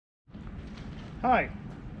Hi,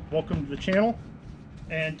 welcome to the channel,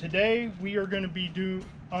 and today we are going to be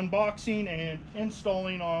unboxing and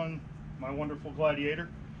installing on my wonderful Gladiator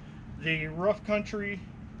the Rough Country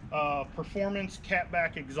Performance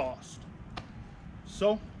Catback exhaust.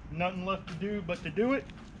 So nothing left to do but to do it.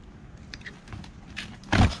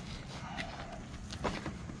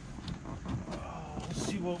 Let's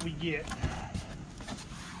see what we get.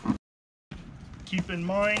 Keep in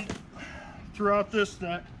mind throughout this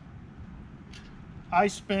that I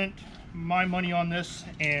spent my money on this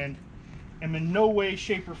and am in no way,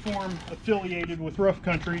 shape, or form affiliated with Rough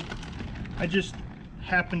Country. I just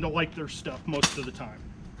happen to like their stuff most of the time.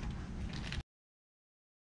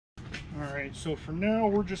 Alright, so for now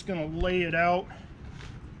we're just going to lay it out,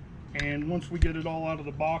 and once we get it all out of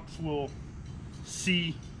the box we'll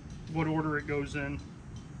see what order it goes in.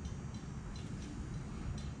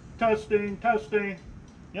 Testing, testing.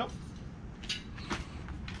 Yep.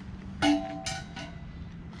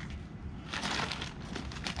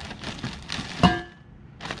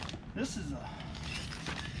 This is a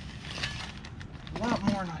lot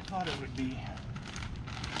more than I thought it would be.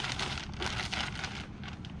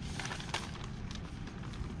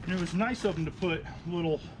 And it was nice of them to put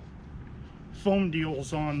little foam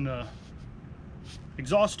deals on the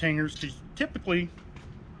exhaust hangers, because typically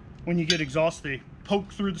when you get exhaust they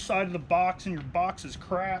poke through the side of the box and your box is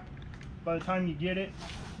crap by the time you get it.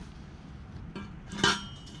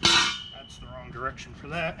 That's the wrong direction for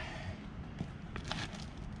that.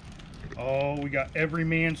 Oh, we got every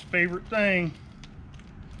man's favorite thing.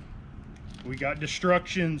 We got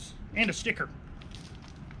Destructions and a sticker.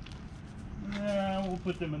 We'll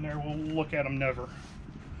put them in there. We'll look at them never.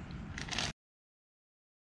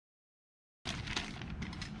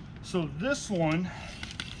 So this one,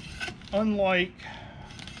 unlike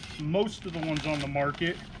most of the ones on the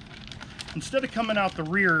market, instead of coming out the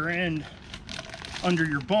rear end under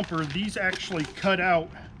your bumper, these actually cut out.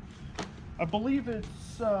 I believe it's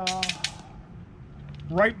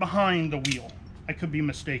right behind the wheel. I could be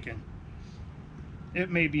mistaken.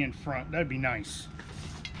 It may be in front. That'd be nice.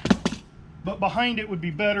 But behind it would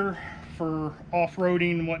be better for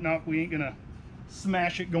off-roading and whatnot. We ain't gonna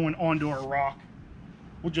smash it going onto our rock.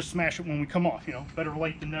 We'll just smash it when we come off, you know. Better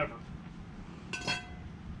late than never.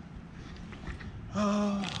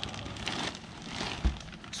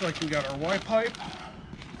 Looks like we got our Y-pipe.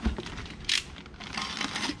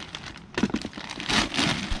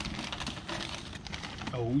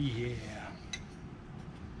 Oh yeah,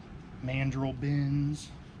 mandrel bins.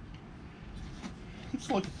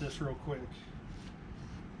 Let's look at this real quick.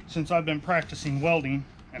 Since I've been practicing welding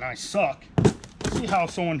and I suck, see how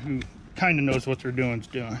someone who kind of knows what they're doing is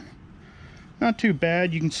doing. Not too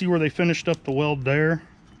bad. You can see where they finished up the weld there.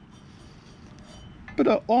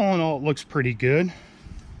 But all in all, it looks pretty good.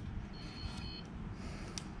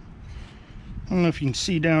 I don't know if you can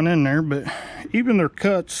see down in there, but even their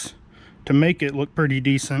cuts to make it look pretty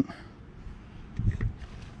decent.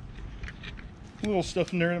 A little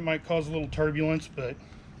stuff in there that might cause a little turbulence, but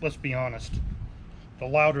let's be honest, the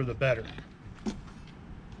louder the better.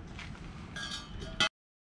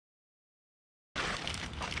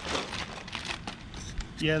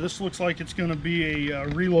 Yeah, this looks like it's going to be a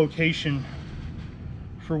relocation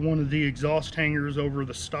for one of the exhaust hangers over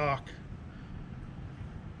the stock.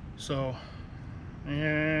 So,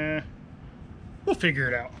 yeah, we'll figure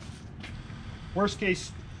it out. Worst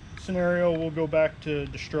case scenario, we'll go back to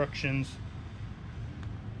Destructions.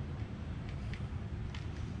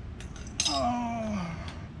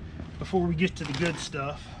 Before we get to the good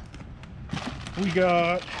stuff, we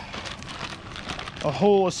got a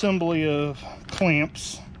whole assembly of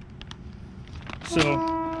clamps. So,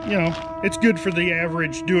 you know, it's good for the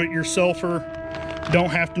average do-it-yourselfer. Don't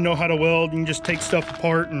have to know how to weld. You can just take stuff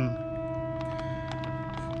apart and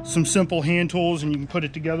some simple hand tools and you can put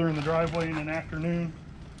it together in the driveway in an afternoon.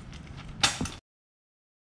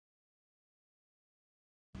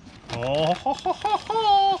 Oh, ho, ho, ho,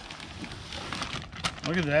 ho.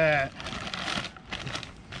 Look at that.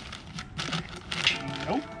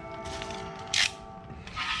 Nope.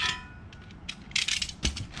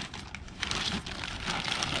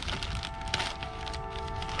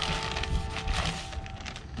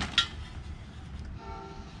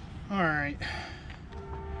 All right.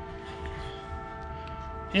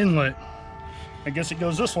 Inlet. I guess it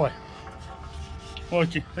goes this way. Look,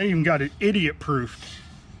 they even got it idiot proofed.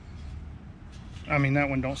 I mean, that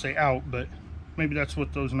one don't say out, but maybe that's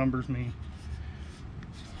what those numbers mean.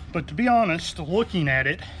 But to be honest, looking at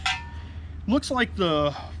it, looks like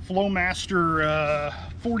the Flowmaster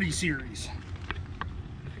 40 series.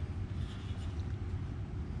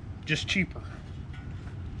 Just cheaper.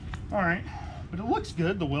 All right, But it looks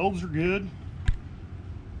good. The welds are good.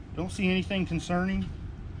 Don't see anything concerning.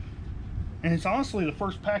 And it's honestly the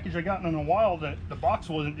first package I gotten in a while that the box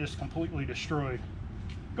wasn't just completely destroyed.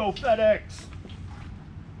 Go FedEx!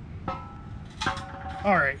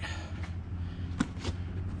 Alright.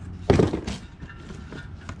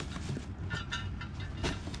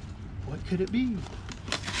 What could it be?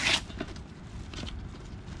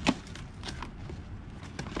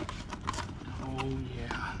 Oh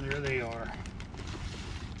yeah, there they are.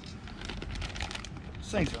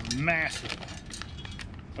 These things are massive.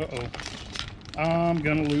 Uh-oh. I'm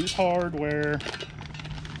gonna lose hardware.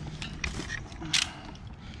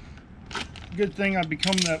 Good thing I've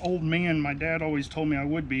become that old man my dad always told me I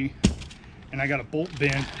would be. And I got a bolt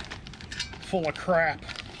bin full of crap.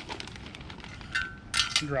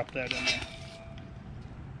 Drop that in there.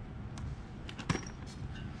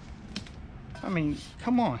 I mean,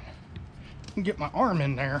 come on. I can get my arm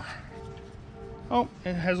in there. Oh,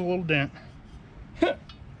 it has a little dent.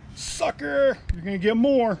 Sucker! You're gonna get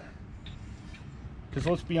more. Because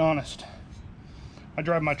let's be honest, I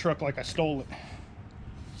drive my truck like I stole it.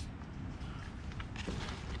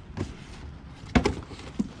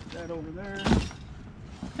 Put that over there.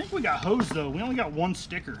 I think we got hose though. We only got one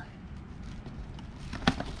sticker.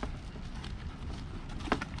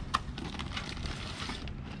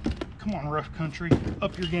 Come on, Rough Country,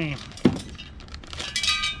 up your game.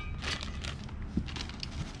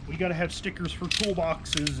 We gotta have stickers for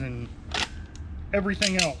toolboxes and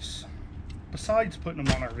everything else, besides putting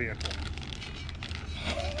them on our vehicle.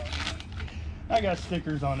 I got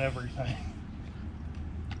stickers on everything.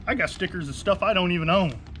 I got stickers of stuff I don't even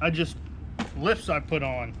own. I just, lifts I put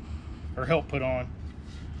on, or help put on,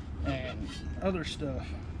 and other stuff.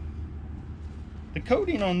 The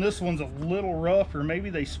coating on this one's a little rough, or maybe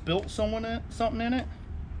they spilt something in it.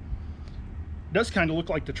 Does kind of look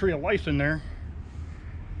like the Tree of Life in there.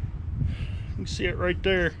 You can see it right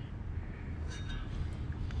there.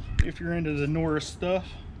 If you're into the Norris stuff.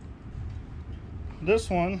 This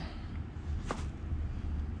one,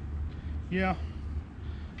 yeah,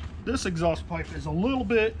 this exhaust pipe is a little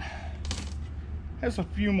bit, has a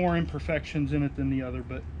few more imperfections in it than the other,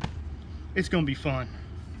 but it's gonna be fun.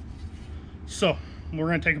 So we're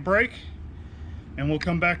gonna take a break and we'll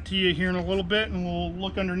come back to you here in a little bit and we'll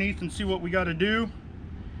look underneath and see what we got to do,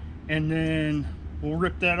 and then we'll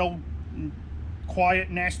rip that old quiet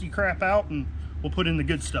nasty crap out and we'll put in the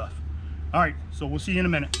good stuff. All right, so we'll see you in a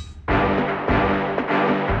minute.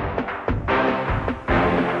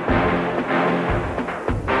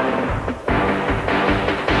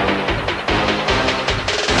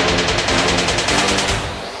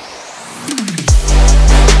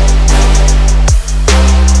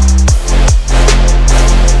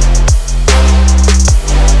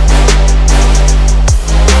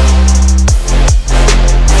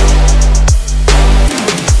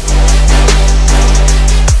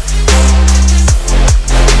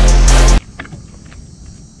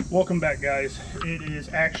 Welcome back, guys. It is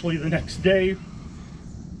actually the next day.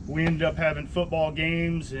 We ended up having football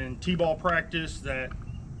games and t-ball practice that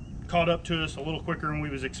caught up to us a little quicker than we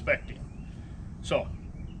was expecting. So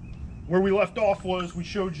where we left off was we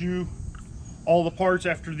showed you all the parts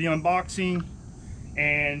after the unboxing,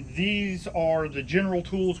 and these are the general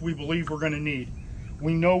tools we believe we're going to need.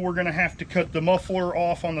 We know we're going to have to cut the muffler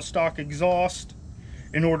off on the stock exhaust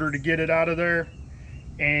in order to get it out of there.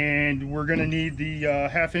 And we're going to need the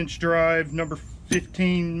 1/2-inch drive number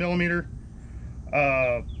 15 millimeter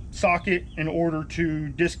socket in order to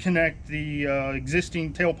disconnect the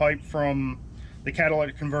existing tailpipe from the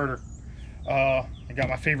catalytic converter. I got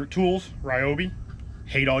my favorite tools, Ryobi.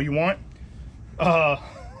 Hate all you want. We're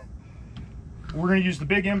going to use the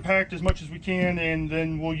big impact as much as we can, and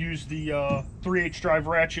then we'll use the 3/8 drive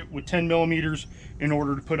ratchet with 10 millimeters in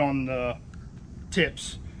order to put on the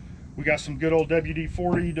tips. We got some good old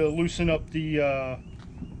WD-40 to loosen up the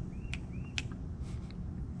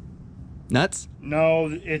nuts? No,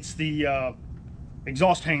 it's the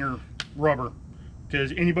exhaust hanger rubber,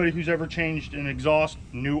 because anybody who's ever changed an exhaust,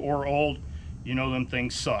 new or old, you know them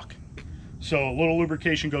things suck. So a little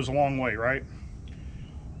lubrication goes a long way, right?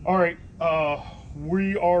 All right,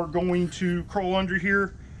 we are going to crawl under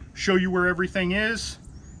here, show you where everything is,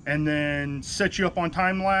 and then set you up on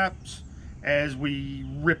time lapse as we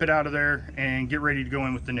rip it out of there and get ready to go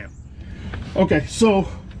in with the new. Okay, so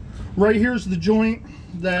right here's the joint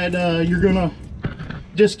that you're gonna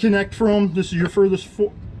disconnect from. This is your furthest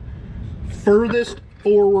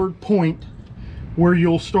forward point where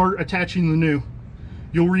you'll start attaching the new.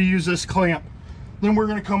 You'll reuse this clamp. Then we're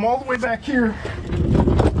gonna come all the way back here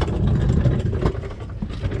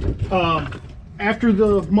after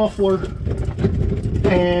the muffler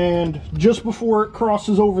and just before it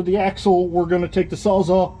crosses over the axle, we're going to take the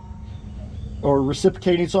Sawzall or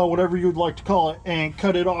reciprocating saw, whatever you'd like to call it, and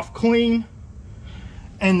cut it off clean.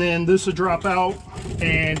 And then this will drop out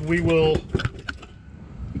and we will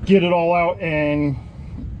get it all out and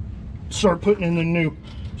start putting in the new.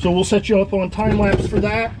 So we'll set you up on time lapse for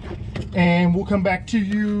that, and we'll come back to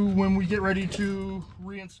you when we get ready to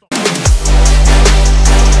reinstall.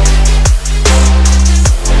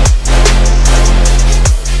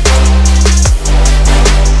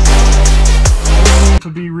 To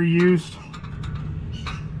be reused.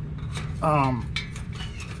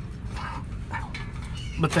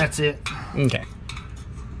 But that's it. Okay.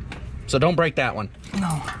 So don't break that one.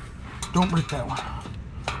 No, don't break that one.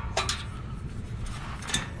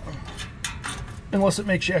 Unless it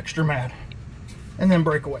makes you extra mad. And then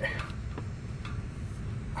break away.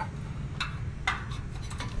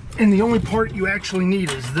 And the only part you actually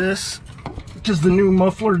need is this, because the new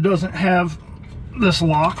muffler doesn't have this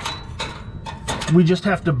lock. We just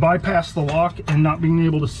have to bypass the lock, and not being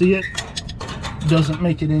able to see it doesn't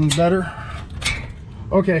make it any better.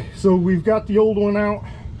 Okay, so we've got the old one out.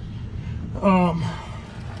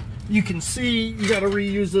 You can see you got to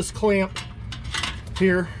reuse this clamp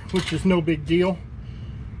here, which is no big deal.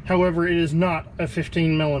 However, it is not a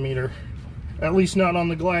 15 millimeter, at least not on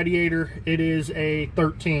the Gladiator. It is a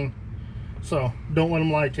 13, so don't let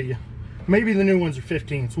them lie to you. Maybe the new ones are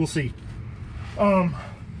 15s, we'll see.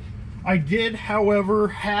 I did, however,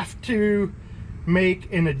 have to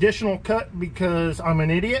make an additional cut because I'm an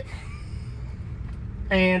idiot.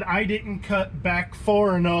 And I didn't cut back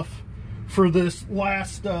far enough for this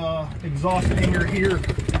last exhaust hanger here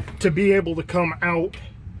to be able to come out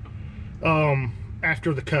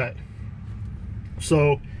after the cut.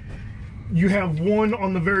 So you have one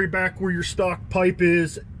on the very back where your stock pipe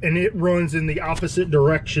is, and it runs in the opposite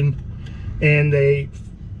direction, and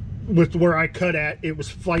with where I cut at, it was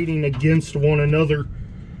fighting against one another.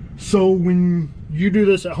 So when you do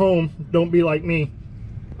this at home, don't be like me.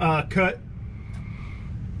 Cut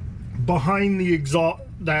behind the exhaust,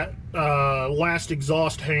 that last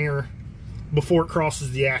exhaust hanger before it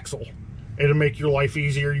crosses the axle. It'll make your life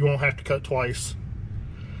easier. You won't have to cut twice.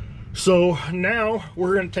 So now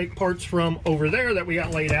we're going to take parts from over there that we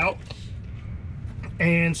got laid out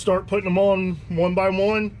and start putting them on one by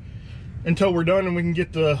one until we're done and we can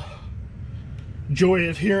get the joy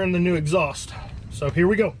of hearing the new exhaust. So here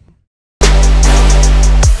we go.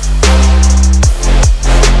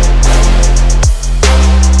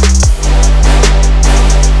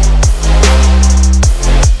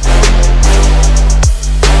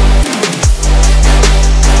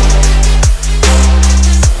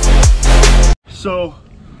 So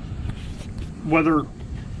whether,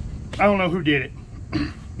 I don't know who did it,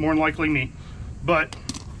 more than likely me, but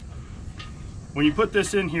when you put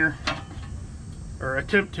this in here, or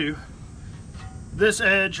attempt to, this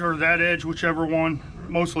edge or that edge, whichever one,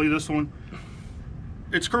 mostly this one,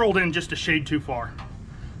 it's curled in just a shade too far.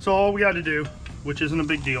 So all we got to do, which isn't a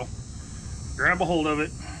big deal, grab a hold of it,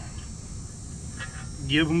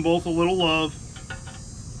 give them both a little love.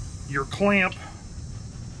 Your clamp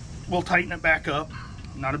will tighten it back up,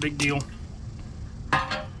 not a big deal.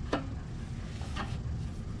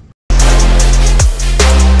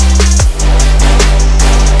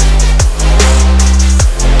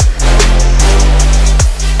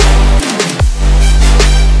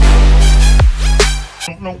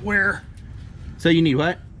 Don't know where. So you need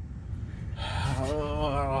what?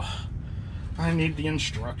 I need the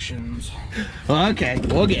instructions. Okay,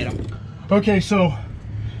 we'll get them. Okay, so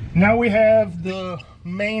now we have the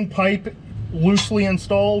main pipe loosely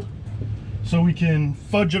installed, so we can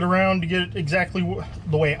fudge it around to get it exactly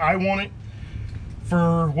the way I want it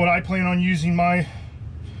for what I plan on using my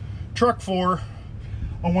truck for.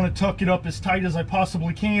 I want to tuck it up as tight as I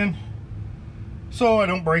possibly can so I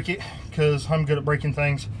don't break it, because I'm good at breaking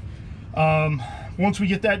things. Once we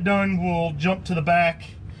get that done, we'll jump to the back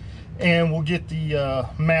and we'll get the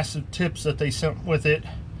massive tips that they sent with it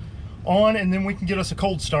on, and then we can get us a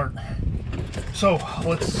cold start. So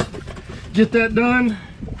let's get that done,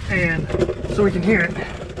 and so we can hear it.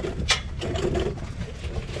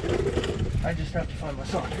 I just have to find my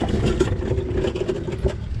sock.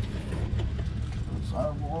 So I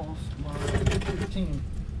lost my 15.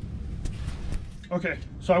 Okay,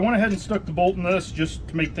 so I went ahead and stuck the bolt in this just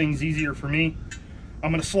to make things easier for me. I'm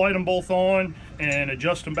going to slide them both on and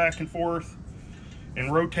adjust them back and forth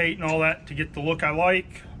and rotate and all that to get the look I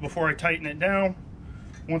like before I tighten it down.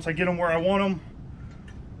 Once I get them where I want them,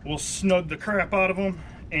 we'll snug the crap out of them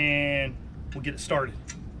and we'll get it started.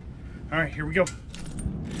 All right, here we go.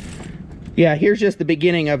 Yeah, here's just the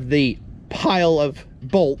beginning of the pile of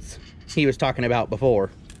bolts he was talking about before.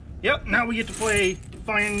 Yep, now we get to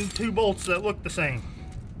find two bolts that look the same.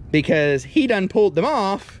 Because he done pulled them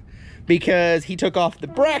off because he took off the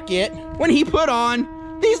bracket when he put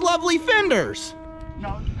on these lovely fenders.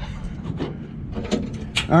 No.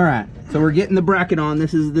 All right, so we're getting the bracket on.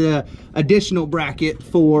 This is the additional bracket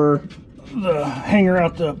for the hanger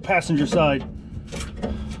out the passenger side.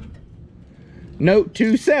 Note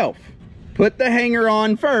to self, put the hanger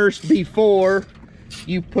on first before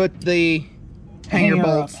you put the hanger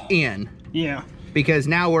bolts in. Yeah. Because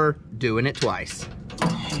now we're doing it twice.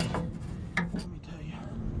 Let me tell you.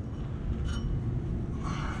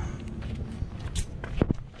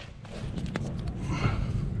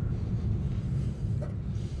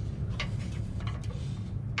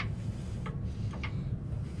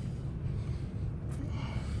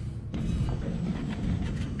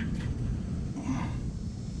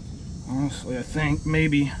 Honestly, I think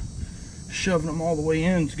maybe shoving them all the way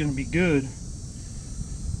in is going to be good.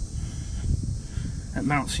 That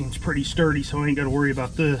mount seems pretty sturdy, so I ain't got to worry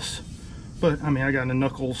about this. But, I mean, I got a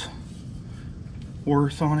knuckles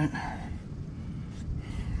worth on it.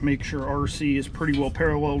 Make sure RC is pretty well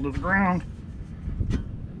parallel to the ground.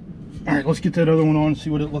 Alright, let's get that other one on and see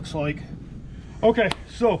what it looks like. Okay,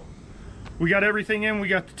 so we got everything in. We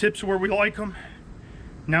got the tips where we like them.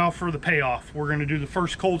 Now for the payoff. We're going to do the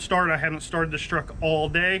first cold start. I haven't started this truck all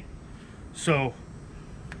day. So,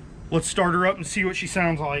 let's start her up and see what she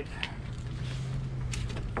sounds like.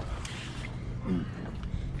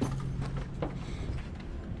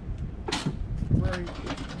 Right,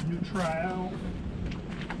 neutral.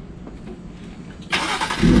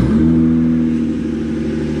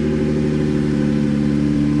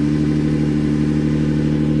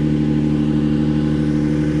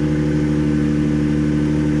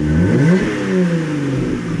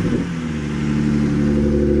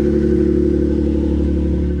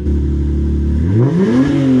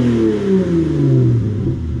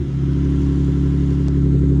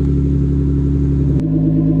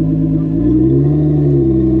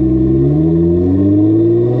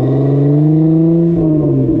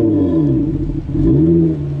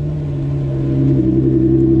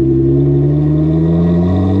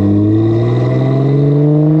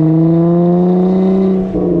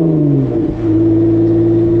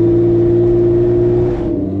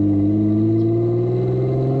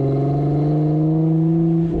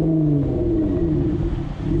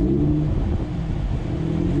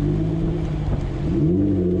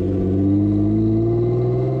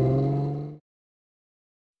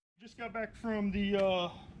 Just got back from the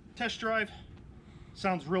test drive.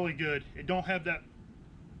 Sounds really good. It don't have that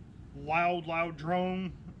loud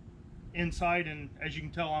drone inside, and as you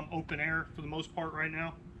can tell, I'm open air for the most part right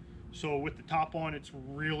now. So with the top on, it's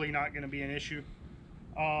really not going to be an issue.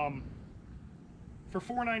 For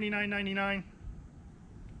 $499.99,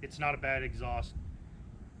 it's not a bad exhaust.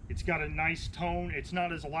 It's got a nice tone. It's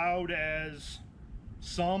not as loud as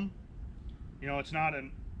some. You know, it's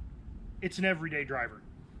an everyday driver.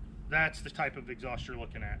 That's the type of exhaust you're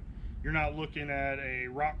looking at. You're not looking at a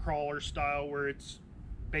rock crawler style where it's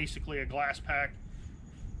basically a glass pack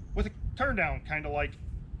with a turn down, kind of like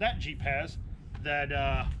that Jeep has, that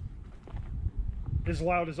is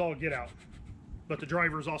loud as all get out. But the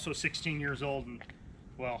driver is also 16 years old, and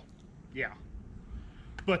well, yeah.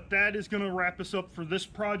 But that is going to wrap us up for this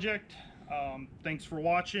project. Thanks for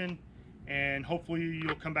watching, and hopefully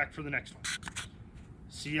you'll come back for the next one.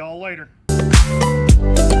 See y'all later.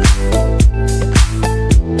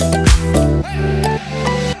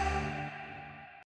 Hey!